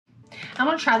I'm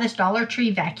gonna try this Dollar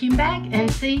Tree vacuum bag and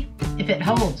see if it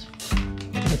holds.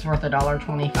 It's worth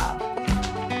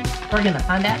 $1.25. We're gonna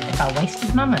find out if I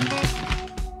wasted my money.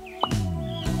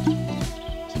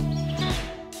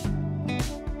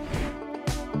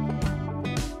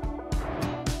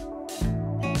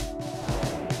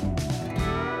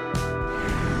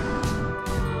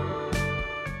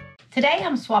 Today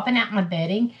I'm swapping out my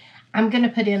bedding. I'm gonna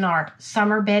put in our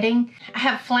summer bedding. I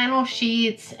have flannel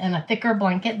sheets and a thicker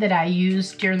blanket that I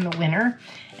use during the winter.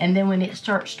 And then when it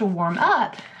starts to warm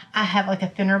up, I have like a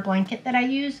thinner blanket that I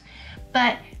use.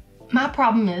 But my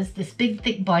problem is this big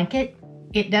thick blanket,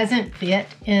 it doesn't fit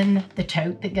in the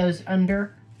tote that goes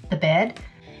under the bed.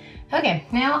 Okay,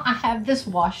 now I have this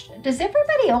washed. Does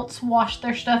everybody else wash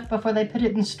their stuff before they put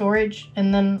it in storage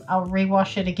and then I'll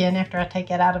rewash it again after I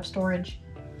take it out of storage?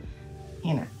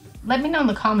 You know, let me know in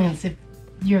the comments if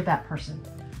you're that person,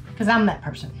 because I'm that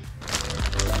person.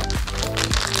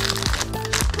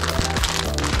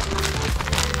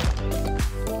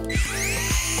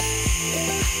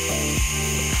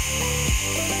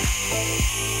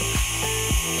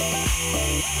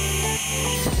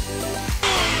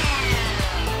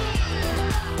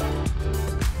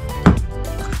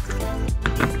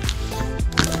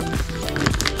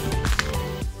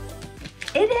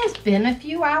 It has been a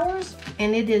few hours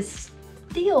and it is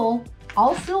still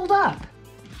all filled up.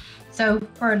 So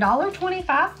for $1.25,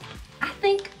 I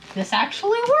think this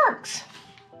actually works.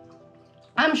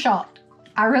 I'm shocked.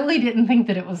 I really didn't think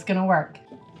that it was gonna work.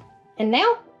 And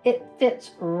now it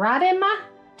fits right in my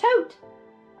tote.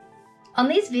 On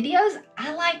these videos,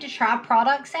 I like to try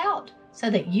products out so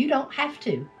that you don't have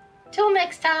to. Till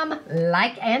next time,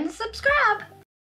 like and subscribe.